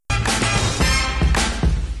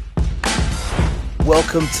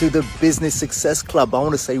welcome to the Business Success Club. I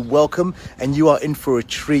want to say welcome, and you are in for a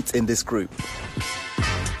treat in this group.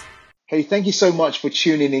 Hey, thank you so much for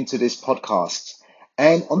tuning into this podcast.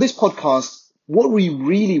 And on this podcast, what we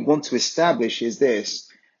really want to establish is this: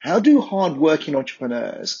 how do hardworking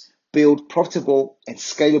entrepreneurs build profitable and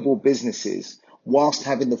scalable businesses whilst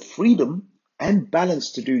having the freedom and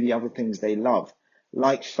balance to do the other things they love,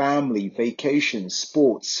 like family, vacations,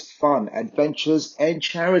 sports, fun, adventures, and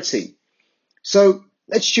charity? So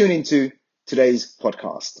let's tune into today's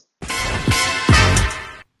podcast.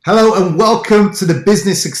 Hello and welcome to the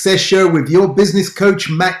Business Success Show with your business coach,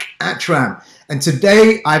 Mac Atram. And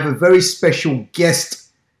today I have a very special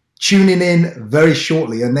guest tuning in very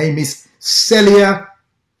shortly. Her name is Celia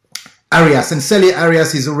Arias. And Celia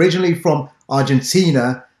Arias is originally from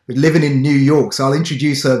Argentina, but living in New York. So I'll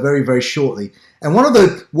introduce her very, very shortly. And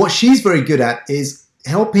what she's very good at is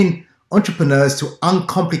helping entrepreneurs to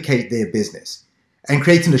uncomplicate their business and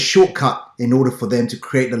creating a shortcut in order for them to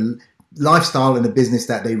create a lifestyle and a business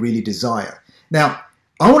that they really desire. Now,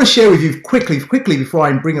 I want to share with you quickly before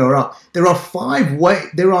I bring her up. There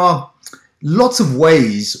are lots of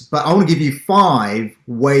ways, but I want to give you 5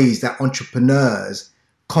 ways that entrepreneurs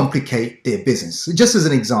complicate their business. So just as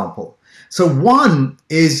an example. So one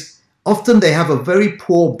is often they have a very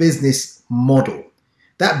poor business model.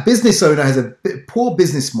 That business owner has a poor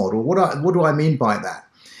business model. What do I mean by that?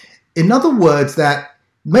 In other words, that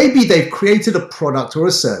maybe they've created a product or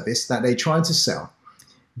a service that they're trying to sell,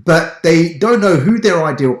 but they don't know who their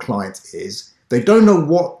ideal client is. They don't know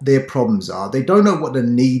what their problems are. They don't know what the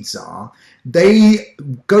needs are. They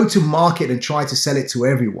go to market and try to sell it to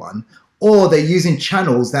everyone, or they're using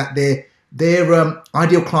channels that their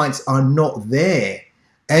ideal clients are not there.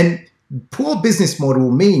 And poor business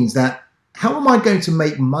model means that, how am I going to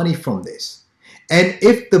make money from this? And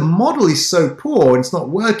if the model is so poor and it's not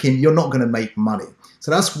working, you're not going to make money.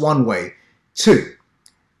 So that's one way. 2,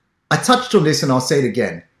 I touched on this and I'll say it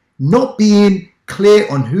again. Not being clear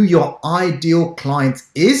on who your ideal client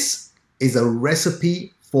is a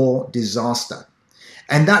recipe for disaster.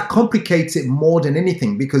 And that complicates it more than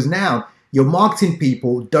anything, because now your marketing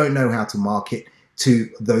people don't know how to market to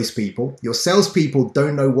those people. Your salespeople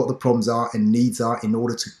don't know what the problems are and needs are in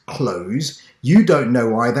order to close. You don't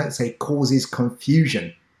know either, so it causes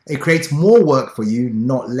confusion. It creates more work for you,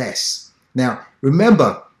 not less. Now,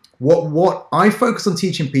 remember, what I focus on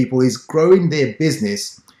teaching people is growing their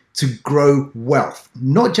business to grow wealth,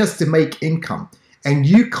 not just to make income. And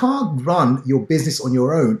you can't run your business on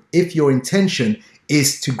your own if your intention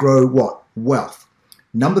is to grow what? Wealth.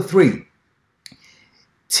 Number 3,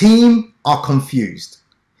 team are confused.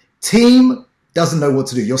 Team doesn't know what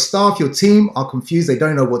to do. Your staff, your team are confused. They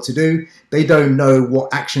don't know what to do. They don't know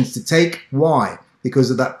what actions to take. Why?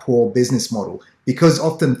 Because of that poor business model. Because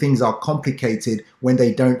often things are complicated when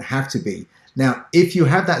they don't have to be. Now, if you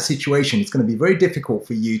have that situation, it's going to be very difficult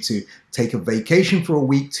for you to take a vacation for a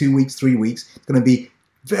week, 2 weeks, 3 weeks. It's going to be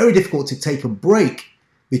very difficult to take a break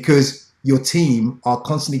because your team are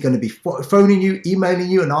constantly going to be phoning you,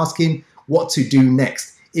 emailing you, and asking what to do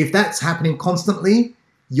next. If that's happening constantly,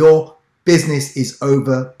 your business is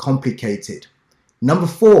overcomplicated. Number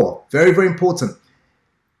 4, very, very important,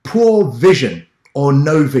 poor vision or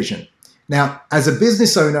no vision. Now, as a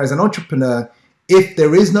business owner, as an entrepreneur, if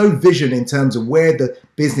there is no vision in terms of where the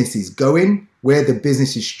business is going, where the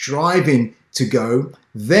business is striving to go,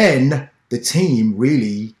 then the team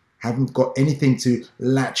really haven't got anything to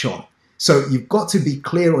latch on. So you've got to be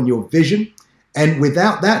clear on your vision. And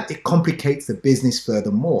without that, it complicates the business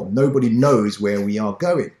furthermore. Nobody knows where we are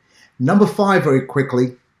going. Number 5, very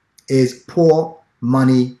quickly, is poor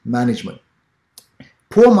money management.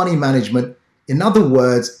 Poor money management, in other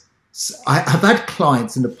words, I've had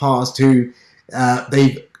clients in the past who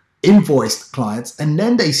they've invoiced clients and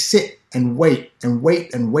then they sit and wait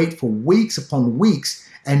for weeks upon weeks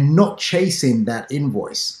and not chasing that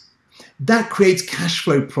invoice. That creates cash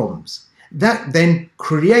flow problems. That then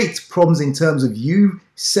creates problems in terms of you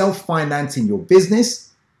self-financing your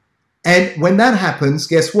business. And when that happens,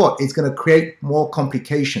 guess what? It's going to create more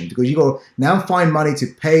complication because you've got to now find money to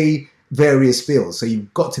pay various bills. So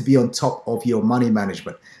you've got to be on top of your money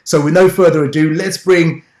management. So with no further ado, let's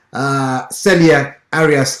bring Celia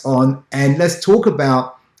Arias on and let's talk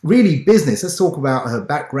about really business. Let's talk about her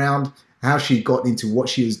background, how she got into what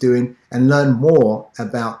she was doing, and learn more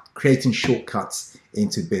about creating shortcuts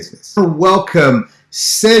into business. Welcome,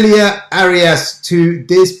 Celia Arias, to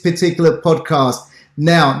this particular podcast.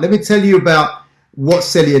 Now, let me tell you about what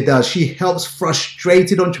Celia does. She helps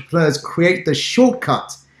frustrated entrepreneurs create the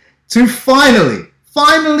shortcut to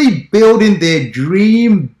finally building their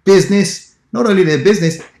dream business, not only their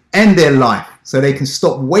business, and their life. so they can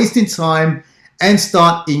stop wasting time and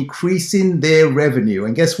start increasing their revenue.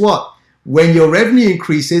 And guess what? When your revenue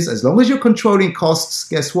increases, as long as you're controlling costs,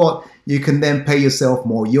 guess what? You can then pay yourself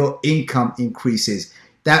more. Your income increases.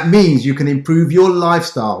 That means you can improve your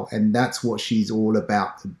lifestyle. And that's what she's all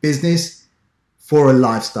about. A business for a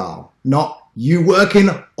lifestyle, not you working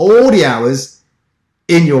all the hours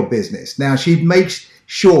in your business. Now, she makes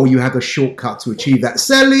sure you have a shortcut to achieve that.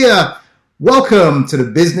 Celia, welcome to the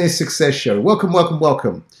Business Success Show. Welcome, welcome,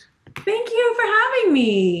 welcome. Thank you for having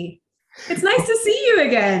me. It's nice to see you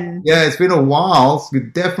again. Yeah, it's been a while.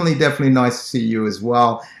 It's definitely nice to see you as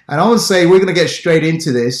well. And I want to say we're going to get straight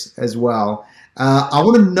into this as well. I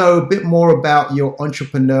want to know a bit more about your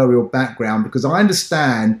entrepreneurial background, because I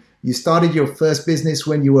understand you started your first business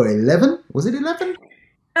when you were 11. Was it 11?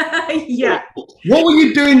 Yeah. What were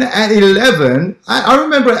you doing at 11? I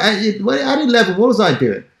remember at 11, what was I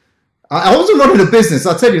doing? I wasn't running a business,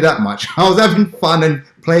 I'll tell you that much. I was having fun and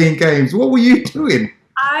playing games. What were you doing?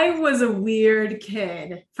 I was a weird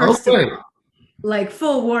kid. First of all, like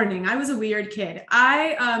full warning, I was a weird kid.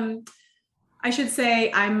 I should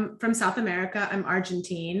say I'm from South America. I'm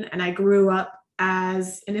Argentine, and I grew up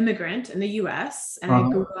as an immigrant in the US. And I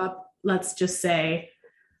grew up, let's just say,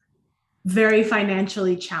 very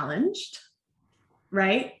financially challenged,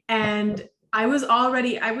 right? And I was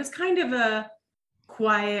kind of a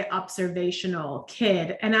quiet, observational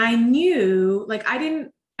kid. And I knew, like, I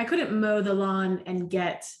couldn't mow the lawn and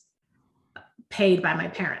get paid by my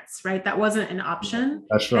parents, right? That wasn't an option.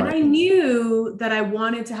 That's right. And I knew that I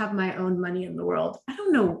wanted to have my own money in the world. I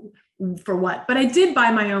don't know for what, but I did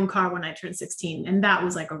buy my own car when I turned 16. And that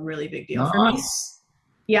was like a really big deal for me.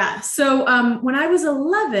 Yeah. So when I was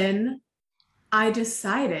 11, I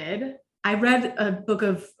decided, I read a book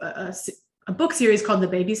of a book series called The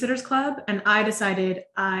Babysitter's Club, and I decided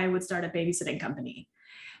I would start a babysitting company.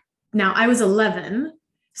 Now I was 11.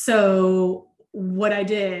 So what I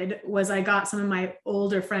did was I got some of my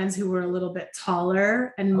older friends who were a little bit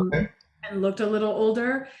taller and looked a little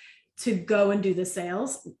older to go and do the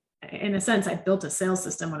sales. In a sense, I built a sales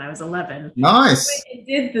system when I was 11. Nice. I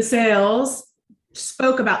did the sales,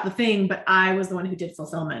 spoke about the thing, but I was the one who did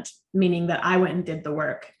fulfillment, meaning that I went and did the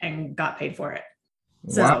work and got paid for it.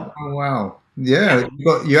 So, wow. Yeah,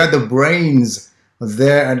 you had the brains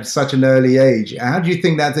there at such an early age. How do you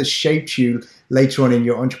think that has shaped you later on in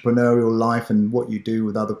your entrepreneurial life and what you do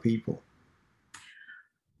with other people?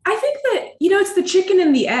 I think that, it's the chicken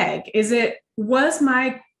and the egg. Was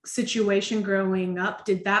my situation growing up,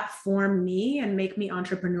 did that form me and make me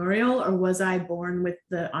entrepreneurial, or was I born with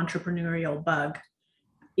the entrepreneurial bug?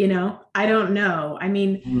 I don't know. I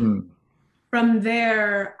mean, from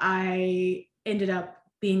there, I ended up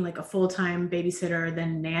being like a full-time babysitter,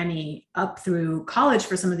 then nanny, up through college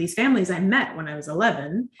for some of these families I met when I was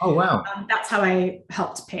 11. Oh, wow. That's how I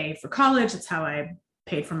helped pay for college. That's how I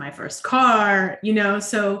paid for my first car,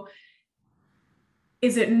 so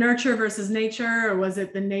is it nurture versus nature, or was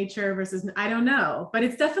it the nature versus, I don't know, but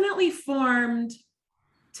it's definitely formed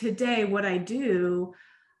today what I do.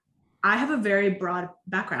 I have a very broad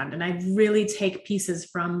background, and I really take pieces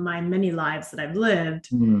from my many lives that I've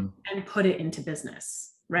lived and put it into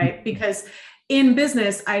business, right? Because in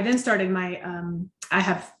business, I then started I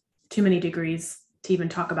have too many degrees to even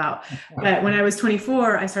talk about, but when I was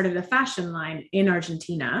 24, I started a fashion line in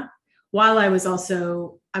Argentina, while I was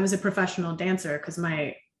a professional dancer, because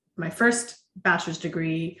my first bachelor's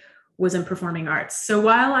degree was in performing arts. So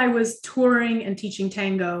while I was touring and teaching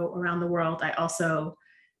tango around the world, I also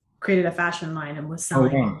created a fashion line and was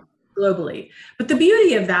selling globally. But the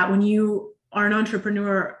beauty of that, when you are an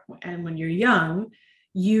entrepreneur and when you're young,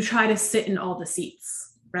 you try to sit in all the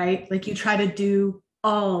seats, right? Like you try to do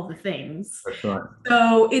all the things. That's right.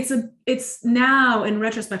 So it's now in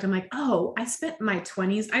retrospect, I'm like, oh, I spent my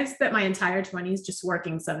entire 20s just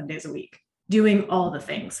working 7 days a week, doing all the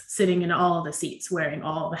things, sitting in all the seats, wearing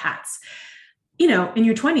all the hats. In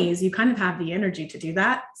your 20s, you kind of have the energy to do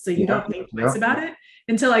that. So you don't think twice about it,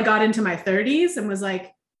 until I got into my 30s and was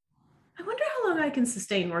like, I wonder how long I can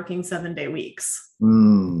sustain working 7-day weeks.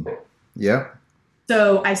 Yeah.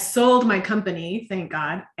 So I sold my company, thank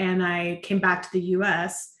God, and I came back to the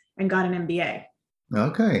US and got an MBA.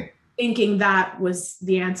 Okay. Thinking that was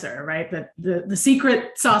the answer, right? That the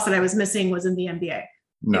secret sauce that I was missing was in the MBA.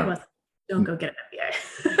 No. It wasn't. Don't go get an MBA.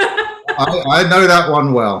 I know that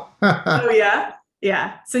one well. Oh yeah?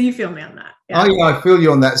 Yeah. So you feel me on that. Yeah. Oh yeah, I feel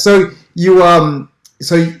you on that. So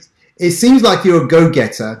so it seems like you're a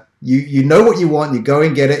go-getter. You know what you want, you go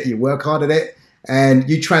and get it, you work hard at it, and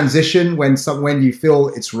you transition when you feel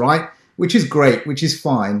it's right, which is great, which is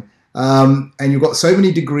fine. And you've got so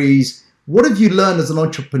many degrees. What have you learned as an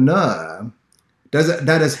entrepreneur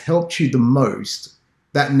that has helped you the most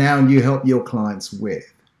that now you help your clients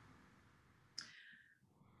with?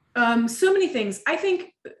 So many things. I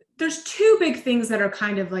think there's two big things that are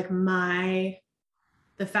kind of like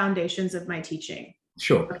the foundations of my teaching.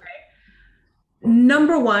 Sure. Okay.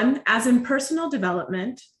 Number one, as in personal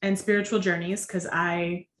development and spiritual journeys, because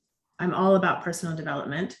I'm all about personal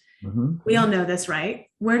development. Mm-hmm. We all know this, right?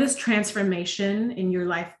 Where does transformation in your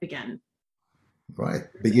life begin? Right.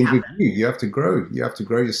 Begins with you. You have to grow. You have to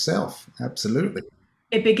grow yourself. Absolutely.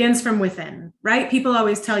 It begins from within, right? People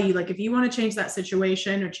always tell you, like, if you want to change that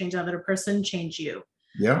situation or change that other person, change you.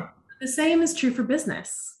 Yeah. The same is true for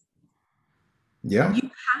business. Yeah. You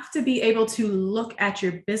have to be able to look at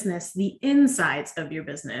your business, the insides of your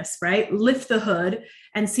business, right? Lift the hood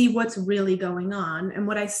and see what's really going on. And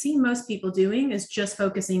what I see most people doing is just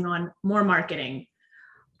focusing on more marketing.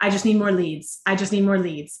 I just need more leads. I just need more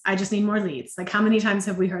leads. I just need more leads. Like, how many times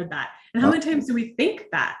have we heard that? And how many times do we think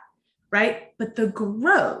that, right? But the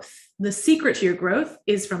growth, the secret to your growth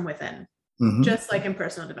is from within, just like in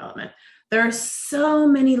personal development. There are so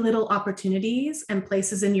many little opportunities and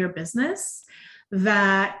places in your business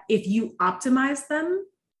that if you optimize them,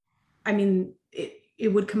 I mean,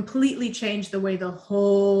 it would completely change the way the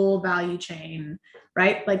whole value chain,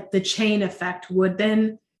 right? Like the chain effect would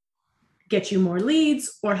then get you more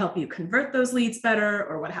leads or help you convert those leads better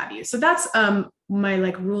or what have you. So that's my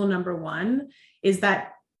like rule number one, is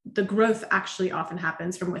that the growth actually often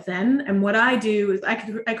happens from within. And what I do is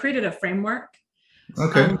I created a framework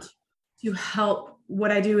to help.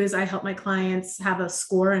 What I do is I help my clients have a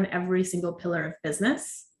score in every single pillar of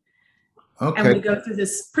business. Okay. And we go through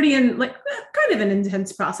this kind of an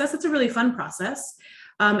intense process. It's a really fun process.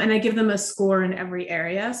 And I give them a score in every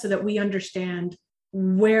area so that we understand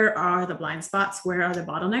where are the blind spots, where are the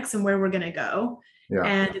bottlenecks, and where we're going to go. Yeah.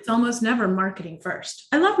 And it's almost never marketing first.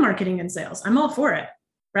 I love marketing and sales. I'm all for it,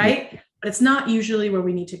 right? Yeah. But it's not usually where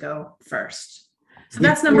we need to go first. So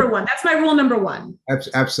that's number one. That's my rule number one.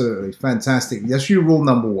 Absolutely. Fantastic. That's your rule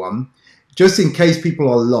number one. Just in case people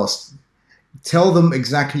are lost, tell them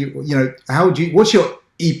exactly, what's your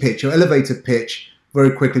e-pitch, your elevator pitch,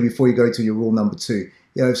 very quickly before you go to your rule number two.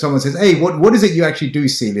 If someone says, hey, what is it you actually do,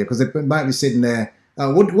 Celia? Because they might be sitting there.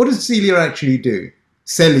 What does Celia actually do?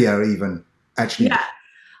 Celia even actually. Yeah.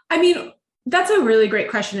 I mean, that's a really great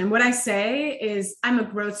question. And what I say is I'm a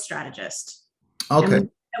growth strategist. Okay.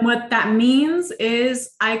 And what that means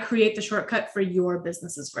is I create the shortcut for your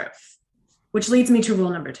business's growth, which leads me to rule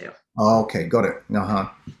number two. Oh, okay. Got it.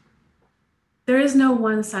 There is no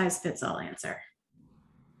one size fits all answer.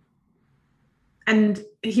 And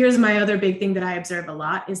here's my other big thing that I observe a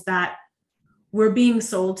lot is that we're being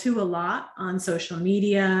sold to a lot on social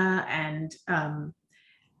media and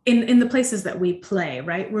in the places that we play,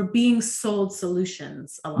 right? We're being sold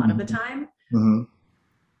solutions a lot of the time. Mm-hmm.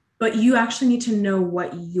 But you actually need to know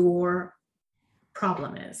what your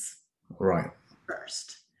problem is, right?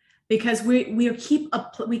 First, because we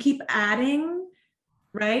keep adding,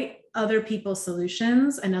 right, other people's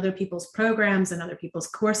solutions and other people's programs and other people's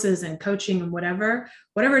courses and coaching and whatever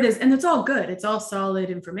it is, and it's all good. It's all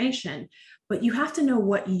solid information, but you have to know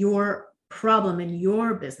what your problem in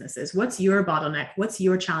your business is. What's your bottleneck? What's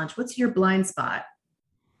your challenge? What's your blind spot?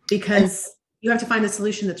 Because you have to find the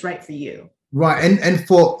solution that's right for you. Right. And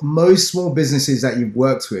for most small businesses that you've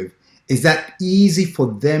worked with, is that easy for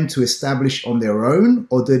them to establish on their own,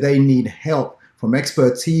 or do they need help from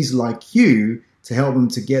expertise like you to help them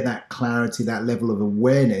to get that clarity, that level of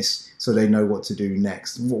awareness so they know what to do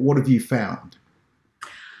next? What have you found?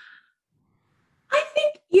 I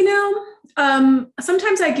think,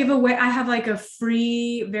 sometimes I give away, I have like a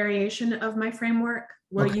free variation of my framework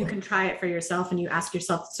where you can try it for yourself and you ask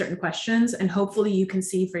yourself certain questions and hopefully you can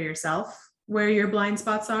see for yourself where your blind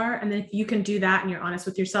spots are. And then if you can do that and you're honest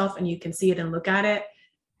with yourself and you can see it and look at it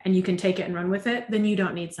and you can take it and run with it, then you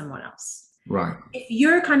don't need someone else. Right. If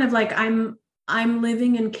you're kind of like, I'm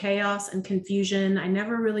living in chaos and confusion, I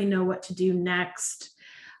never really know what to do next.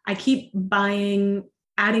 I keep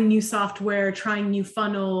adding new software, trying new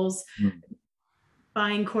funnels,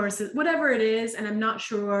 buying courses, whatever it is, and I'm not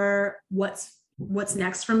sure what's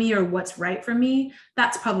next for me or what's right for me.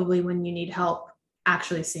 That's probably when you need help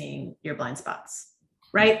actually seeing your blind spots,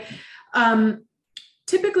 right?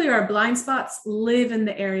 Typically our blind spots live in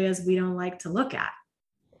the areas we don't like to look at.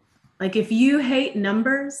 Like if you hate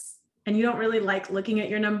numbers and you don't really like looking at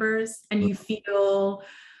your numbers and you feel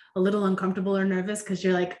a little uncomfortable or nervous because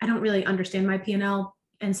you're like, I don't really understand my P&L.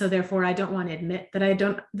 And so therefore I don't want to admit that I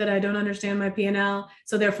don't understand my P&L.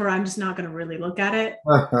 So therefore I'm just not going to really look at it.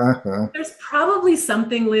 There's probably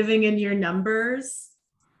something living in your numbers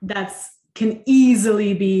that's can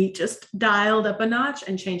easily be just dialed up a notch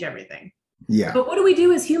and change everything. Yeah. But what do we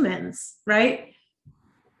do as humans, right?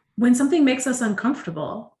 When something makes us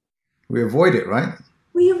uncomfortable, We avoid it, right?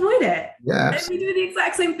 we avoid it. Yeah, And we do the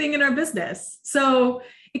exact same thing in our business. So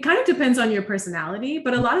it kind of depends on your personality,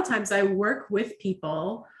 but a lot of times I work with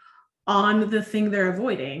people on the thing they're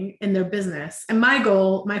avoiding in their business. And my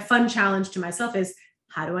goal, my fun challenge to myself is,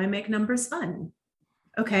 how do I make numbers fun?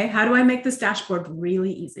 Okay, how do I make this dashboard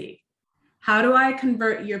really easy? How do I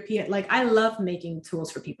convert your Like, I love making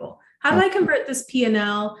tools for people. How do I convert this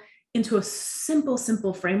P&L into a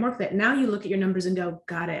simple framework that now you look at your numbers and go,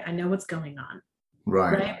 got it, I know what's going on.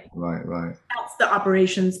 Right. That's the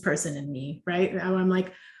operations person in me, right? I'm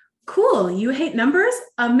like, cool, you hate numbers?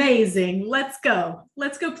 Amazing. Let's go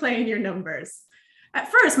play in your numbers.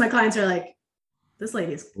 At first, my clients are like, this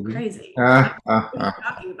lady's crazy. What are you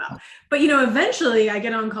talking about? But, eventually I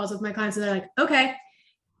get on calls with my clients and they're like, okay,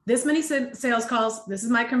 this many sales calls, this is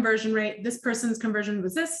my conversion rate, this person's conversion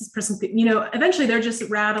was this person, eventually they're just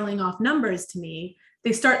rattling off numbers to me.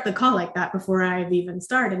 They start the call like that before I've even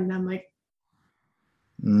started. And I'm like,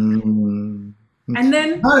 and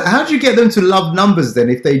then how do you get them to love numbers then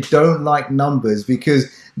if they don't like numbers?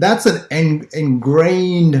 Because that's an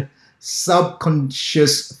ingrained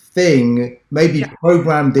subconscious thing, maybe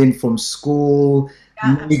programmed in from school.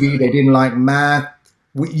 Maybe absolutely. They didn't like math.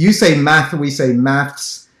 You say math, we say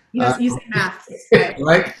maths. Yes, you say maths.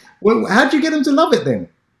 Right? Well, how do you get them to love it then?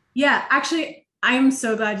 Yeah, actually, I'm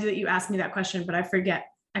so glad that you asked me that question, but I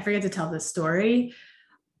forget to tell this story.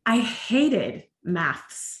 I hated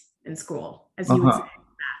maths in school, as you would say,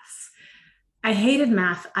 maths. I hated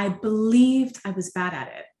math. I believed I was bad at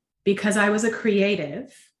it because I was a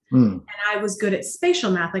creative and I was good at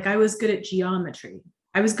spatial math. Like, I was good at geometry.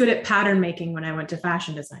 I was good at pattern making when I went to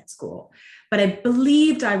fashion design school. But I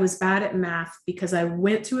believed I was bad at math because I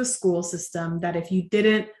went to a school system that if you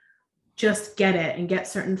didn't just get it and get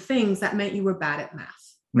certain things, that meant you were bad at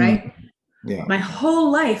math, right? Yeah. My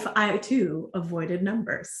whole life, I too avoided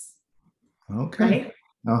numbers. Okay.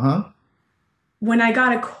 Right? When I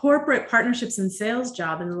got a corporate partnerships and sales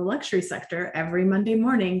job in the luxury sector, every Monday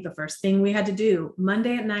morning, the first thing we had to do,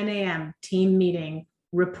 Monday at 9 a.m., team meeting,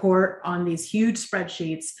 report on these huge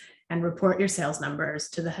spreadsheets and report your sales numbers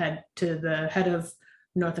to the head of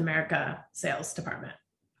North America sales department.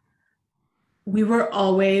 We were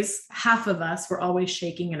always, half of us were always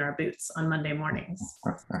shaking in our boots on Monday mornings.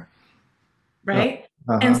 Right?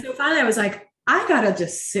 And so finally I was like, I gotta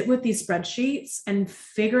just sit with these spreadsheets and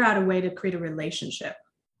figure out a way to create a relationship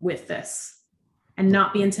with this and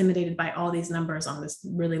not be intimidated by all these numbers on this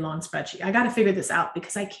really long spreadsheet. I got to figure this out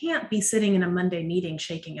because I can't be sitting in a Monday meeting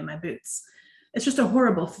shaking in my boots. It's just a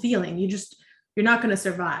horrible feeling. You're not going to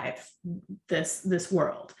survive this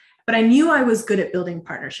world. But I knew I was good at building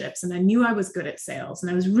partnerships and I knew I was good at sales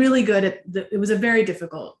and I was really good at it was a very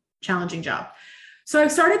difficult, challenging job. So I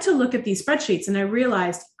started to look at these spreadsheets and I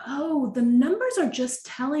realized, oh, the numbers are just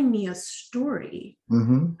telling me a story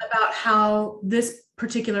about how this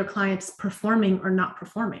particular client's performing or not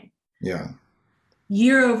performing. Yeah.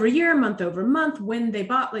 Year over year, month over month, when they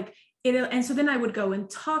bought, and so then I would go and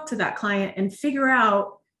talk to that client and figure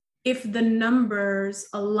out if the numbers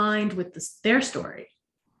aligned with their story.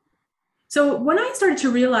 So when I started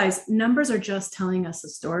to realize numbers are just telling us a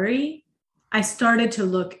story, I started to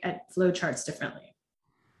look at flowcharts differently.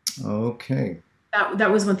 Okay.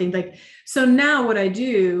 That was one thing. So now what I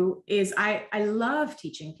do is I love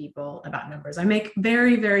teaching people about numbers. I make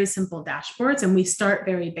very, very simple dashboards and we start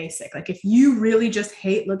very basic. Like, if you really just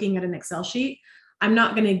hate looking at an Excel sheet, I'm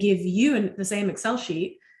not going to give you the same Excel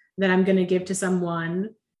sheet that I'm going to give to someone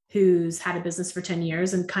who's had a business for 10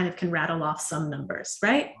 years and kind of can rattle off some numbers,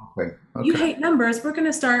 right? Okay. You hate numbers. We're going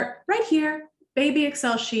to start right here, baby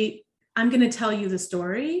Excel sheet. I'm going to tell you the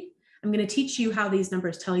story. I'm going to teach you how these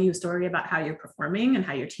numbers tell you a story about how you're performing and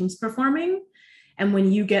how your team's performing. And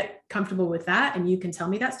when you get comfortable with that and you can tell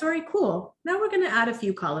me that story, cool. Now we're going to add a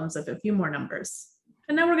few columns of a few more numbers.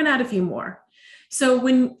 And now we're going to add a few more. So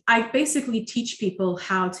when I basically teach people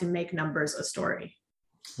how to make numbers a story.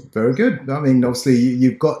 Very good. I mean, obviously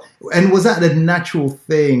you've got, and was that a natural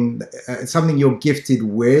thing, something you're gifted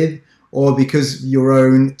with, or because your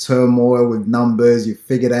own turmoil with numbers, you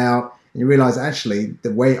figured out and you realize actually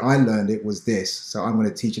the way I learned it was this, so I'm going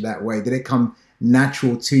to teach it that way? Did it come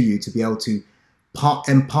natural to you to be able to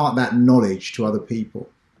impart that knowledge to other people?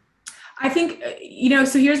 I think,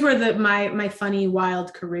 so here's where my funny,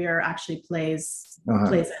 wild career actually plays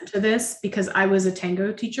into this, because I was a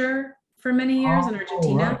tango teacher for many years in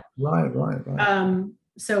Argentina. Right.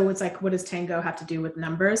 So it's like, what does tango have to do with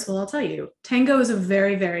numbers? Well, I'll tell you, tango is a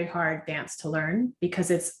very, very hard dance to learn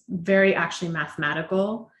because it's very actually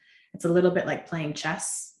mathematical. It's a little bit like playing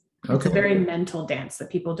chess. Okay. It's a very mental dance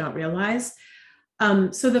that people don't realize.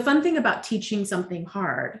 So the fun thing about teaching something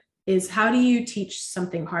hard is, how do you teach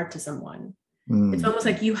something hard to someone? It's almost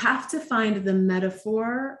like you have to find the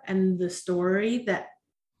metaphor and the story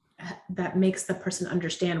that makes the person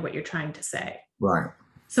understand what you're trying to say. Right.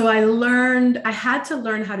 So I had to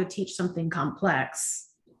learn how to teach something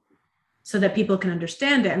complex so that people can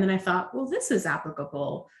understand it. And then I thought, well, this is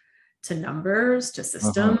applicable to numbers, to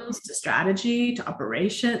systems, to strategy, to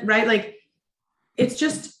operation, right? Like, it's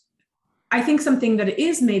just, I think something that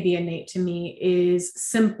is maybe innate to me is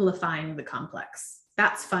simplifying the complex.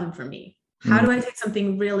 That's fun for me. How do I take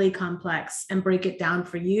something really complex and break it down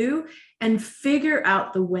for you and figure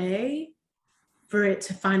out the way for it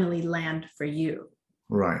to finally land for you?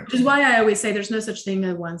 Right. Which is why I always say there's no such thing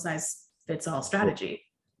as one size fits all strategy.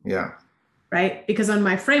 Yeah. Right? Because on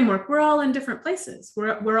my framework, we're all in different places.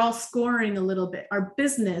 We're all scoring a little bit. Our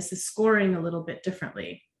business is scoring a little bit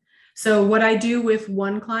differently. So what I do with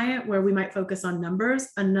one client, where we might focus on numbers,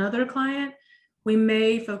 another client, we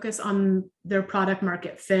may focus on their product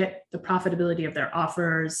market fit, the profitability of their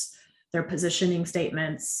offers, their positioning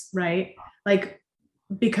statements, right? Like,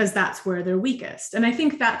 because that's where they're weakest. And I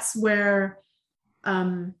think that's where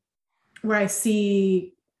I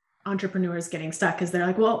see entrepreneurs getting stuck, because they're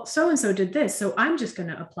like, well, so-and-so did this, so I'm just going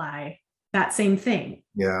to apply that same thing.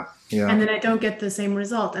 Yeah. Yeah. And then I don't get the same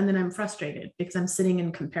result. And then I'm frustrated because I'm sitting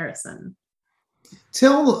in comparison.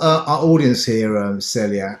 Tell our audience here,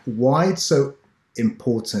 Celia, why it's so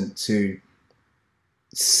important to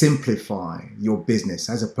simplify your business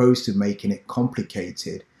as opposed to making it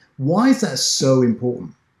complicated. Why is that so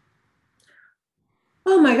important?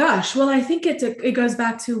 Oh my gosh. Well, I think it goes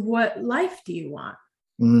back to, what life do you want?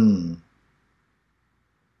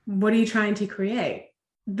 What are you trying to create?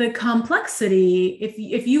 The complexity,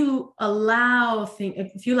 if you allow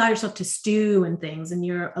yourself to stew in things and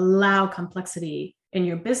you allow complexity in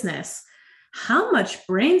your business, how much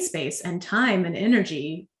brain space and time and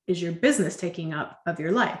energy is your business taking up of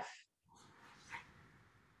your life?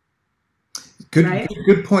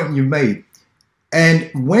 Good point you made.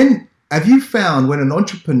 And have you found when an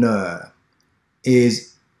entrepreneur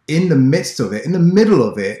is in the midst of it, in the middle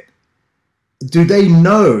of it, do they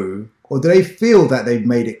know, or do they feel that they've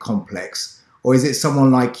made it complex? Or is it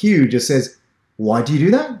someone like you just says, why do you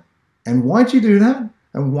do that? And why do you do that?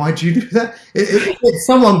 And why do you do that? It's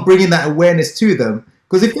someone bringing that awareness to them.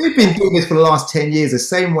 Because if they've been doing this for the last 10 years, the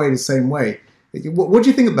same way, what do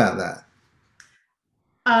you think about that?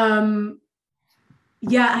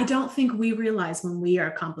 Yeah, I don't think we realize when we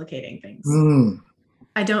are complicating things.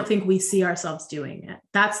 I don't think we see ourselves doing it.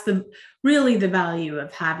 That's really the value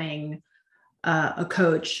of having a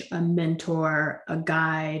coach, a mentor, a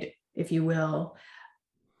guide, if you will.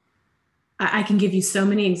 I can give you so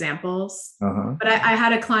many examples, but I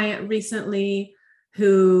had a client recently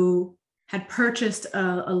who had purchased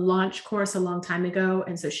a launch course a long time ago.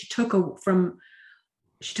 And so she took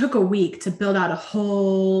a week to build out a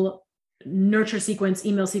whole nurture sequence,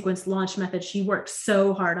 email sequence, launch method. She worked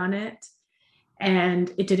so hard on it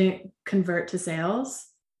and it didn't convert to sales.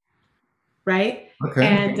 Right. Okay.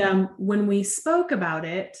 And when we spoke about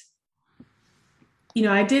it,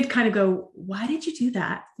 I did kind of go, why did you do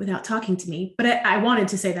that without talking to me? But I wanted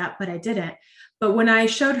to say that, but I didn't. But when I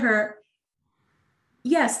showed her,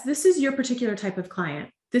 yes, this is your particular type of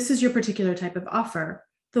client. This is your particular type of offer.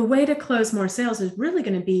 The way to close more sales is really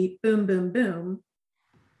going to be boom, boom, boom.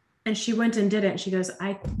 And she went and did it. And she goes,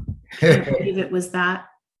 I can't believe it was that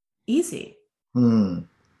easy.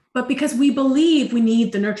 But because we believe we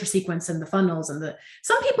need the nurture sequence and the funnels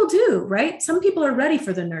some people do, right? Some people are ready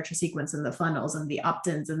for the nurture sequence and the funnels and the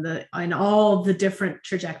opt-ins and all the different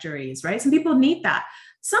trajectories, right? Some people need that.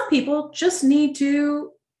 Some people just need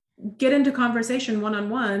to get into conversation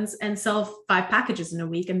one-on-ones and sell 5 packages in a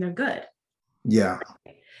week and they're good. Yeah.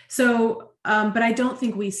 So, but I don't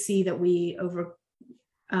think we see that we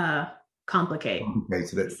complicate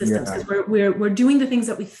systems, because we're doing the things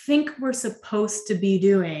that we think we're supposed to be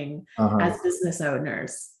doing as business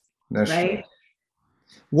owners. That's right. True.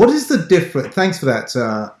 What is the difference? Thanks for that,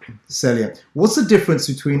 Celia. What's the difference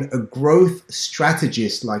between a growth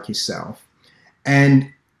strategist like yourself and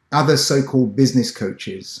other so-called business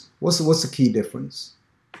coaches? What's the key difference?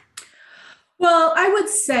 Well, I would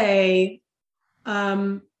say,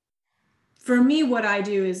 for me, what I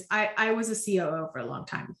do is I was a COO for a long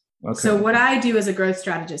time. Okay. So what I do as a growth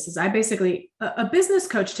strategist is a business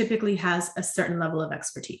coach typically has a certain level of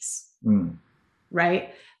expertise.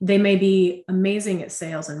 right? They may be amazing at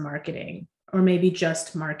sales and marketing, or maybe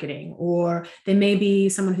just marketing, or they may be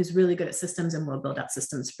someone who's really good at systems and will build out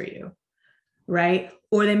systems for you, right?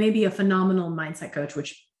 Or they may be a phenomenal mindset coach,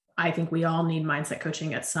 which I think we all need mindset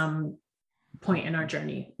coaching at some point in our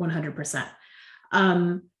journey, 100%.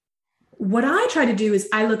 What I try to do is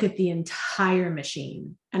I look at the entire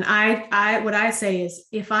machine. And what I say is,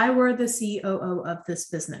 if I were the COO of this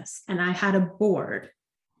business and I had a board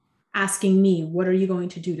asking me, what are you going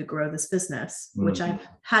to do to grow this business? Which I've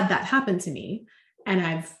had that happen to me, and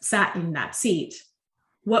I've sat in that seat,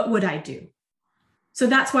 what would I do? So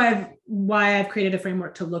that's why I've created a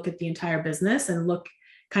framework to look at the entire business and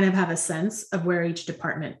kind of have a sense of where each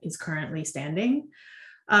department is currently standing.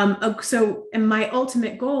 And my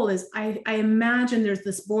ultimate goal is I imagine there's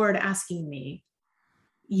this board asking me,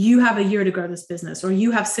 you have a year to grow this business, or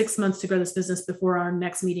you have 6 months to grow this business before our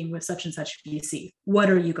next meeting with such and such VC. What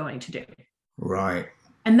are you going to do? Right.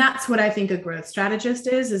 And that's what I think a growth strategist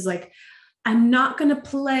is like, I'm not going to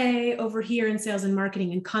play over here in sales and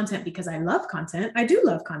marketing and content because I love content. I do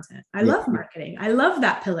love content. I love marketing. I love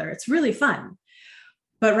that pillar. It's really fun.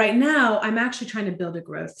 But right now, I'm actually trying to build a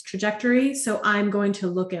growth trajectory. So I'm going to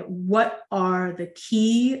look at what are the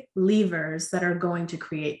key levers that are going to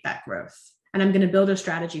create that growth. And I'm going to build a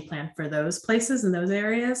strategy plan for those places and those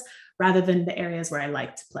areas rather than the areas where I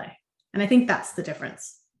like to play. And I think that's the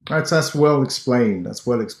difference. That's well explained. That's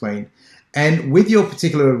well explained. And with your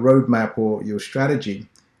particular roadmap or your strategy,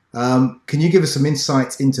 can you give us some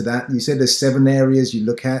insights into that? You said there's 7 areas you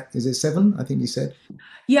look at. Is it 7? I think you said.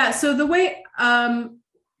 Yeah. So the way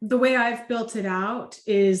I've built it out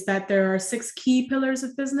is that there are 6 key pillars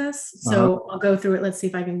of business. So I'll go through it. Let's see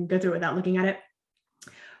if I can go through it without looking at it.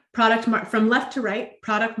 From left to right: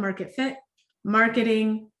 product market fit,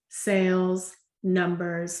 marketing, sales,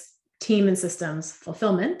 numbers, team and systems,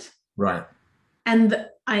 fulfillment. Right. And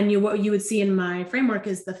what you would see in my framework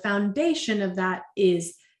is the foundation of that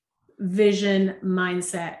is vision,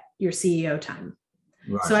 mindset, your CEO time.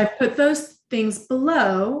 Right. So I put those things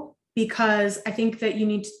below because I think that you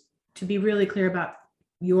need to be really clear about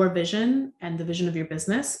your vision and the vision of your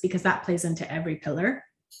business, because that plays into every pillar.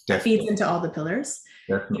 Definitely. Feeds into all the pillars.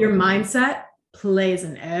 Definitely. Your mindset plays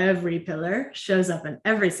in every pillar, shows up in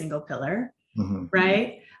every single pillar,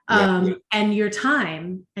 right? And your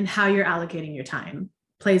time and how you're allocating your time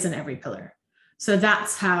plays in every pillar. So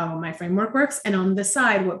that's how my framework works. And on the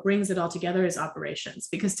side, what brings it all together is operations,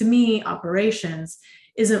 because to me, operations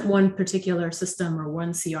isn't one particular system or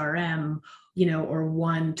one CRM, or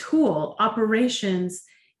one tool. Operations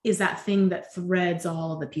is that thing that threads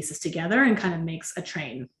all the pieces together and kind of makes a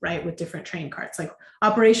train, right? With different train carts. Like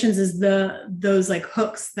operations is those like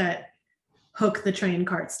hooks that hook the train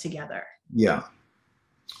carts together. Yeah.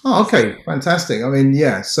 Oh, okay. Fantastic. I mean,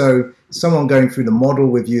 yeah. So someone going through the model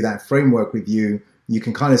with you, that framework with you, you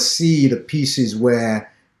can kind of see the pieces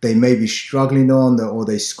where they may be struggling on or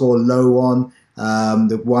they score low on,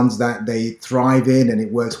 the ones that they thrive in and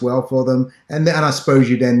it works well for them. And I suppose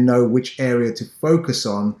you then know which area to focus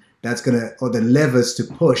on or the levers to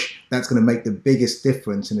push that's going to make the biggest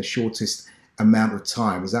difference in the shortest amount of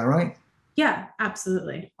time. Is that right? Yeah,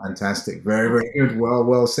 absolutely. Fantastic. Very, very good.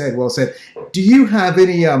 Well said. Well said. Do you have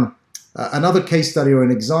any another case study or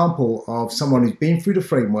an example of someone who's been through the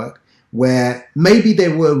framework where maybe they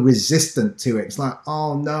were resistant to it? It's like,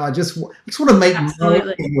 oh no, I just want to make money.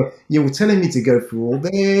 You were telling me to go through all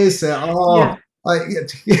this. Yeah.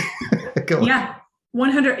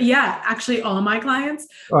 100. Yeah, actually all my clients.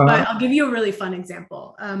 But I'll give you a really fun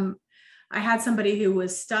example. I had somebody who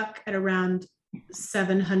was stuck at around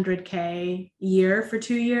 $700K a year for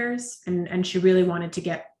 2 years. And she really wanted to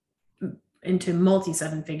get into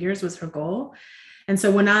multi-7 figures was her goal. And so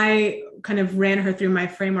when I kind of ran her through my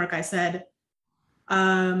framework, I said,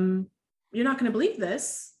 you're not going to believe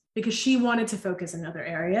this, because she wanted to focus in other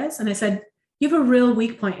areas. And I said, you have a real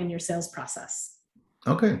weak point in your sales process.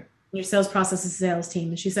 Okay. Your sales process is sales team.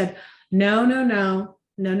 And she said, no.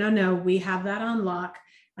 We have that on lock.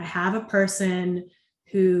 I have a person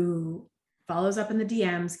who follows up in the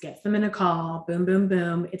DMs, gets them in a call, boom, boom,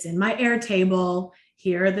 boom. It's in my Airtable.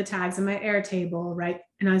 Here are the tags in my Airtable, right?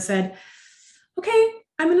 And I said, okay,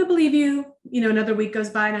 I'm going to believe you. Another week goes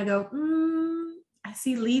by and I go, I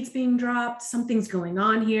see leads being dropped. Something's going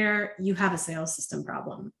on here. You have a sales system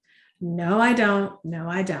problem. No, I don't.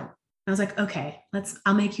 I was like, okay,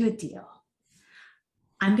 I'll make you a deal.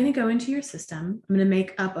 I'm going to go into your system. I'm going to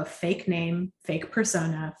make up a fake name, fake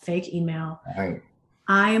persona, fake email. Right.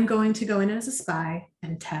 I am going to go in as a spy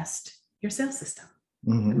and test your sales system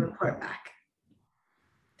and report back.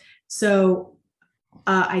 So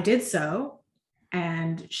I did so.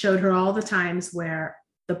 and showed her all the times where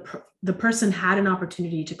the person had an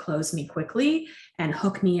opportunity to close me quickly and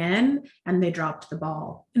hook me in, and they dropped the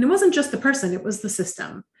ball. And it wasn't just the person, it was the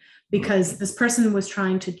system, because this person was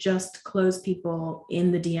trying to just close people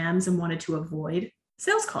in the DMs and wanted to avoid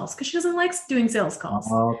sales calls because she doesn't like doing sales calls.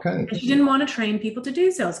 Okay. And she didn't want to train people to do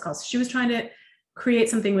sales calls. She was trying to create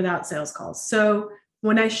something without sales calls. So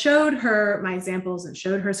when I showed her my examples and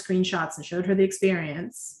showed her screenshots and showed her the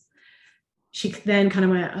experience, she then kind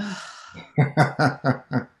of went,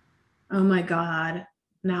 oh my God,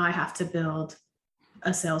 now I have to build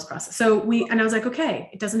a sales process. And I was like, okay,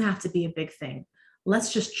 it doesn't have to be a big thing.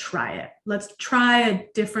 Let's just try it. Let's try a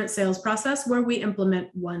different sales process where we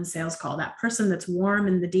implement one sales call. That person that's warm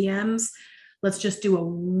in the DMs, let's just do a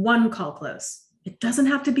one call close. It doesn't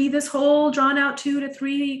have to be this whole drawn out 2 to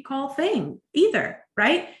 3 call thing either,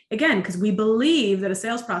 right? Again, because we believe that a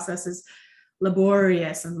sales process is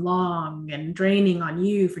laborious and long and draining on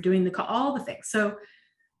you for doing the call, all the things. So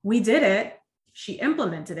we did it. She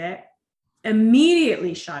implemented it,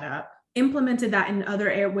 immediately shut up, implemented that in other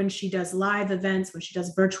areas when she does live events, when she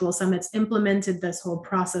does virtual summits, implemented this whole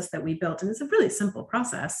process that we built. And it's a really simple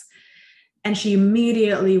process. And she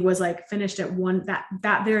immediately was like finished at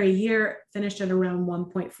that very year, finished at around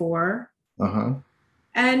 1.4.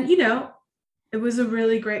 And, it was a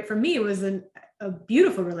really great, for me, it was a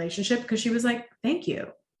beautiful relationship because she was like, thank you.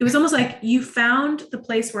 It was almost like you found the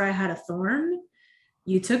place where I had a thorn,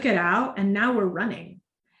 you took it out, and now we're running.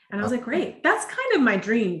 And I was like, great. That's kind of my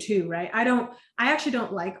dream too, right? I actually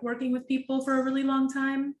don't like working with people for a really long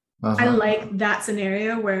time. I like that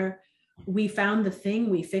scenario where we found the thing,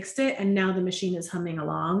 we fixed it, and now the machine is humming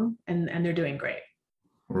along and they're doing great.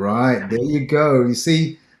 Right. There you go. You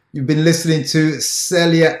see, you've been listening to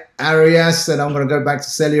Celia Arias, and I'm going to go back to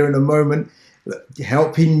Celia in a moment,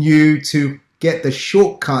 helping you to get the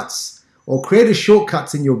shortcuts or create the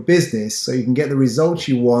shortcuts in your business so you can get the results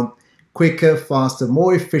you want quicker, faster,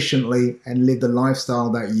 more efficiently, and live the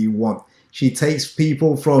lifestyle that you want. She takes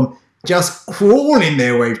people from just crawling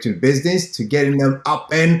their way through business to getting them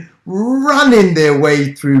up and running their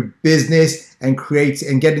way through business and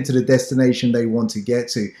getting to the destination they want to get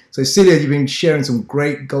to. So Celia, you've been sharing some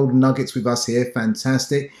great golden nuggets with us here.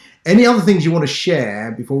 Fantastic. Any other things you want to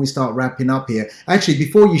share before we start wrapping up here? Actually,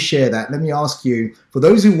 before you share that, let me ask you, for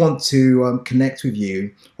those who want to connect with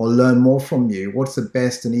you or learn more from you, what's the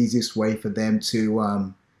best and easiest way for them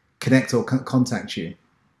to connect or contact you?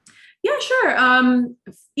 Yeah, sure.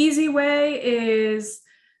 Easy way is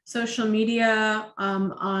social media.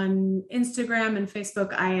 On Instagram and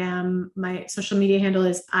Facebook, my social media handle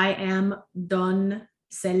is I am Don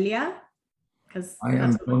Celia, because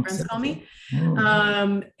that's what my friends call me.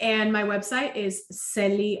 And my website is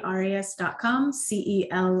celiarias.com,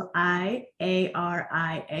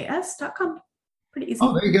 CELIARIAS.com. Pretty easy.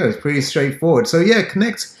 Oh, there you go. It's pretty straightforward. So yeah,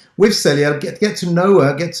 connect with Celia, get to know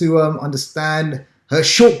her, get to understand her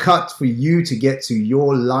shortcut for you to get to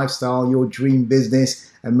your lifestyle, your dream business,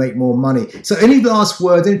 and make more money. So any last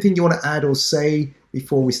words, anything you want to add or say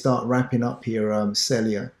before we start wrapping up here,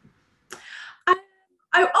 Celia?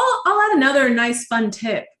 I'll add another nice fun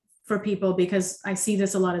tip for people, because I see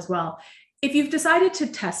this a lot as well. If you've decided to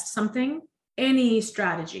test something, any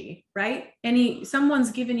strategy, right?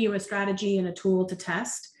 Someone's given you a strategy and a tool to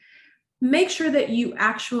test, make sure that you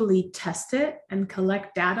actually test it and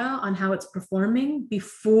collect data on how it's performing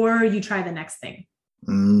before you try the next thing.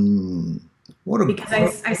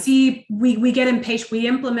 Because I see we get impatient. We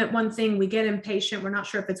implement one thing, we get impatient. We're not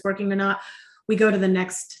sure if it's working or not. We go to the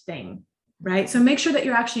next thing, right? So make sure that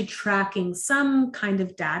you're actually tracking some kind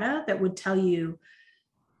of data that would tell you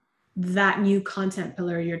that new content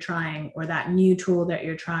pillar you're trying, or that new tool that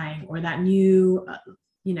you're trying, or that new,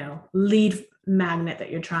 lead magnet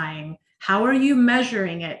that you're trying. How are you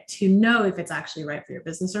measuring it to know if it's actually right for your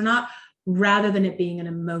business or not, rather than it being an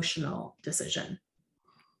emotional decision?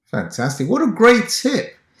 Fantastic. What a great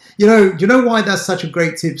tip. You know why that's such a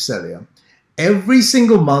great tip, Celia? Every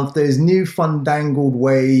single month, there's new fandangled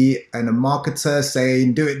way and a marketer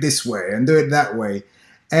saying, do it this way and do it that way.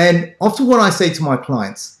 And often what I say to my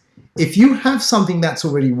clients, if you have something that's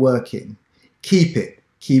already working, keep it.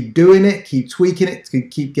 Keep doing it, keep tweaking it,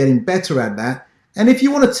 keep getting better at that. And if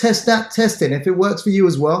you want to test that, test it. If it works for you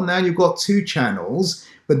as well, now you've got 2 channels,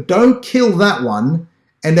 but don't kill that one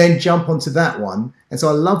and then jump onto that one. And so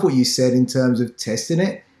I love what you said in terms of testing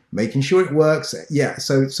it, making sure it works. Yeah,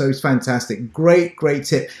 so it's fantastic. Great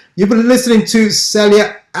tip. You've been listening to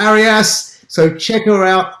Celia Arias, so check her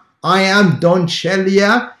out. I am Don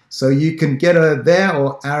Celia, so you can get her there,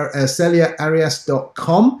 or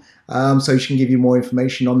celiaarias.com, so she can give you more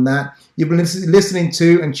information on that. You've been listening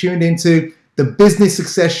to and tuned into the Business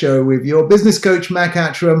Success Show with your business coach, Mac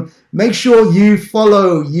Attram. Make sure you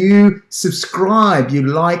follow, you subscribe, you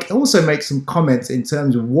like, also make some comments in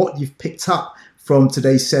terms of what you've picked up from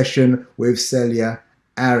today's session with Celia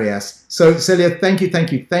Arias. So Celia, thank you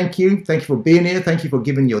for being here. Thank you for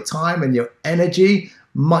giving your time and your energy.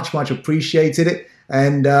 Much appreciated it.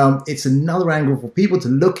 And it's another angle for people to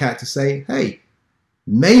look at to say, hey,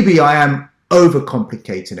 maybe I am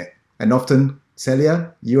overcomplicating it. And often,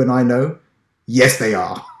 Celia, you and I know, yes, they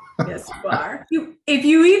are. Yes, you are. If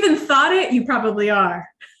you even thought it, you probably are.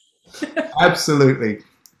 Absolutely.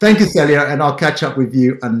 Thank you, Celia, and I'll catch up with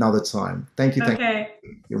you another time. Thank you. Okay.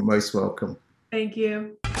 You're most welcome. Thank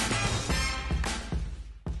you.